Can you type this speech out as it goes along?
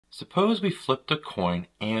Suppose we flipped a coin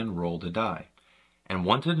and rolled a die, and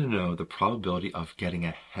wanted to know the probability of getting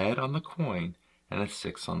a head on the coin and a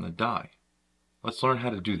 6 on the die. Let's learn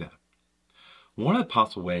how to do that. One of the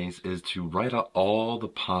possible ways is to write out all the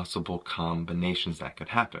possible combinations that could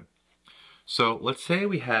happen. So let's say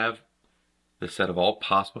we have the set of all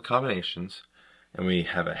possible combinations, and we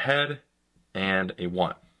have a head and a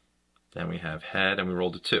 1. Then we have head and we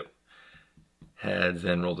rolled a 2. Heads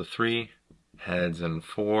and rolled a 3. Heads and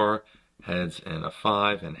 4. Heads and a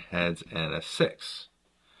 5. And heads and a 6.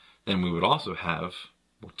 Then we would also have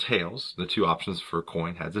tails, the two options for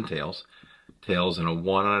coin, heads and tails. Tails and a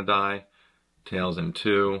 1 on a die. Tails and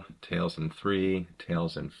 2. Tails and 3.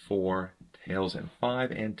 Tails and 4. Tails and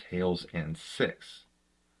 5. And tails and 6.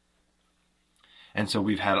 And so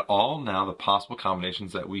we've had all now the possible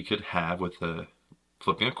combinations that we could have with the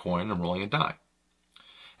flipping a coin and rolling a die.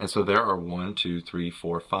 And so there are 1, 2, 3,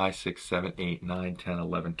 4, 5, 6, 7, 8, 9, 10,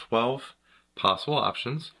 11, 12 possible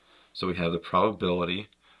options. So we have the probability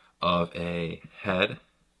of a head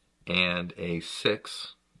and a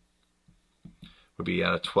 6 would be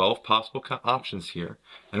out of 12 possible options here.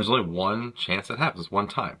 And there's only one chance that happens, one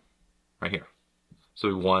time, right here. So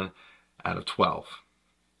we 1 out of 12.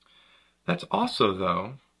 That's also,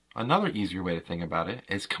 though, another easier way to think about it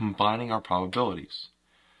is combining our probabilities.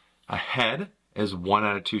 A head is 1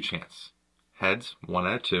 out of 2 chance. Heads, 1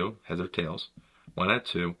 out of 2, heads or tails, 1 out of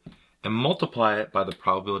 2, and multiply it by the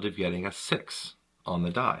probability of getting a 6 on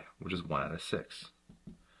the die, which is 1 out of 6.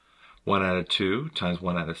 1 out of 2 times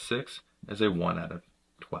 1 out of 6 is a 1 out of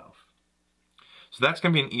 12. So that's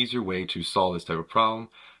going to be an easier way to solve this type of problem,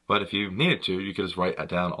 but if you needed to, you could just write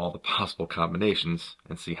down all the possible combinations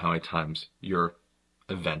and see how many times your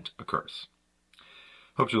event occurs.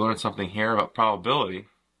 Hope you learned something here about probability,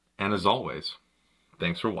 and as always,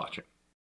 thanks for watching.